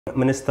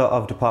Minister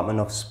of Department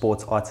of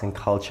Sports, Arts and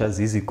Culture,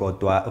 Zizi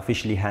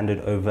officially handed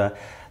over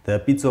the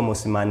Pitso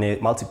Mosimane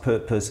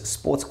Multipurpose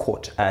Sports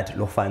Court at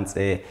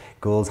Lofentse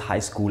Girls High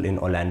School in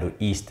Orlando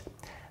East.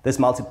 This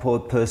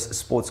multipurpose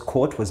sports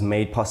court was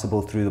made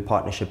possible through the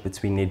partnership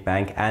between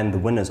Nedbank and the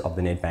winners of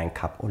the Nedbank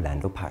Cup,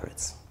 Orlando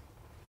Pirates.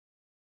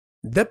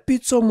 The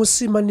Pitso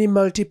Mosimane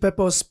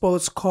Multipurpose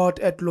Sports Court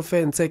at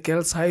Lofentse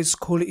Girls High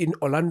School in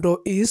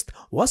Orlando East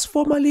was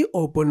formally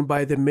opened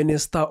by the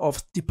Minister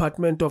of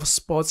Department of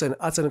Sports and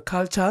Arts and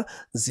Culture,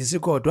 Zizi,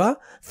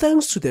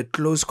 thanks to the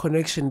close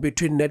connection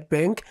between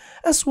Nedbank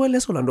as well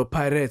as Orlando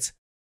Pirates.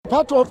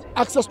 Part of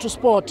access to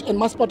sport and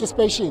mass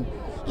participation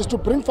is to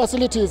bring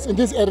facilities in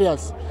these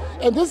areas.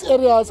 And these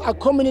areas are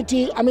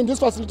these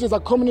facilities are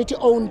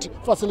community-owned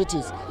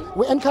facilities.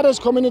 We encourage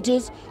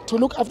communities to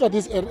look after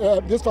these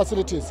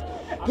facilities.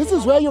 This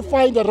is where you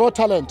find the raw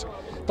talent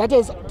that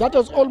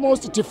has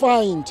almost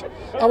defined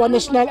our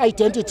national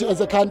identity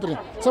as a country.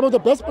 Some of the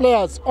best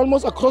players,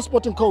 almost across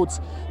sporting codes,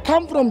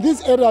 come from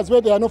these areas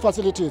where there are no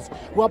facilities.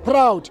 We are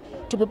proud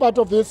to be part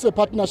of this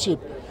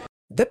partnership.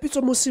 The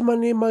Pitso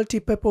Mosimane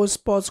Multipurpose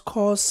Sports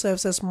Course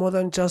serves as more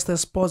than just a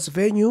sports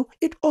venue.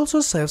 It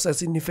also serves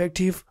as an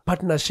effective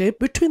partnership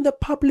between the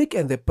public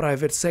and the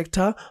private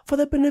sector for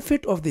the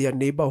benefit of their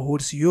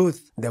neighborhood's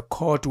youth. The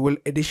court will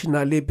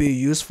additionally be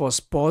used for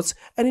sports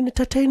and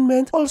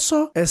entertainment,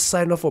 also a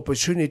sign of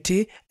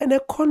opportunity and a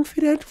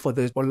confidence for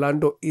the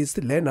Orlando East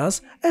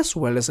learners as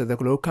well as the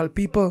local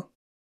people.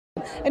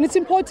 And it's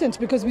important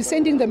because we're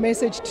sending the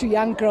message to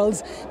young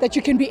girls that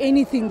you can be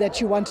anything that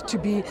you want to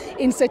be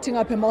in setting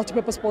up a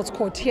multipurpose sports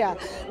court here.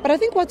 But I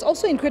think what's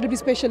also incredibly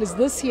special is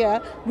this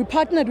year we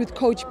partnered with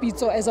Coach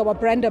Pitso as our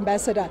brand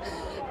ambassador.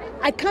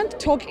 I can't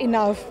talk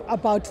enough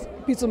about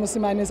Pitso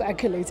Mosimane's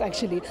accolades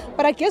actually,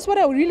 but I guess what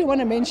I really want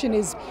to mention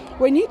is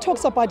when he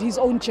talks about his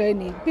own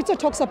journey, Pitso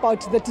talks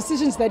about the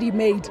decisions that he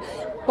made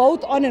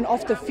both on and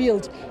off the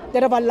field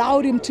that have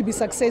allowed him to be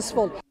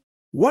successful.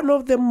 One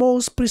of the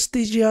most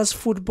prestigious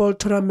football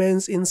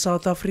tournaments in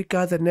South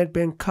Africa, the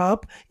Nedbank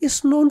Cup,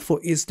 is known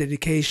for its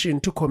dedication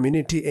to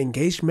community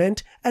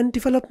engagement and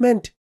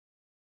development.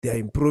 They are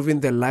improving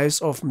the lives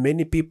of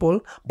many people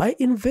by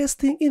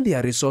investing in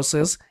their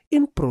resources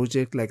in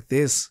projects like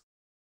this.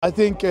 I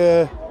think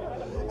a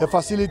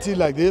facility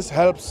like this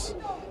helps.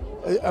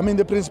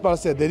 The principal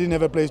said they didn't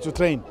have a place to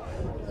train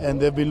and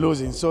they've been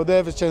losing. So they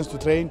have a chance to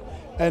train,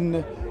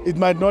 and it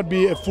might not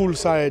be a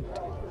full-side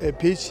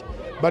pitch.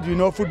 But you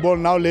know, football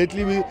now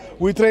lately,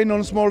 we train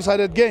on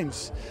small-sided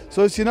games.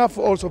 So it's enough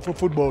also for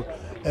football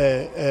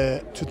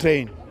to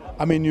train.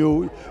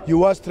 You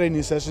watch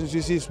training sessions,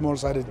 you see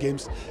small-sided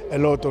games a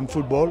lot on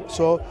football.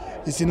 So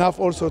it's enough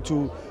also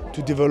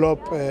to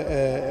develop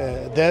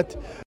that.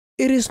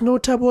 It is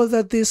notable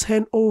that this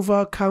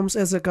handover comes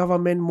as the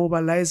government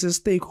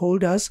mobilizes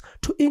stakeholders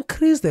to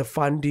increase the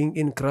funding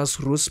in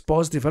grassroots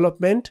sports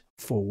development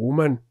for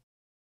women.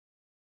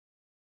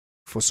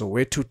 For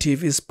Soweto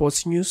TV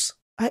Sports News,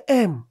 I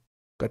am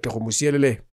Kodwa.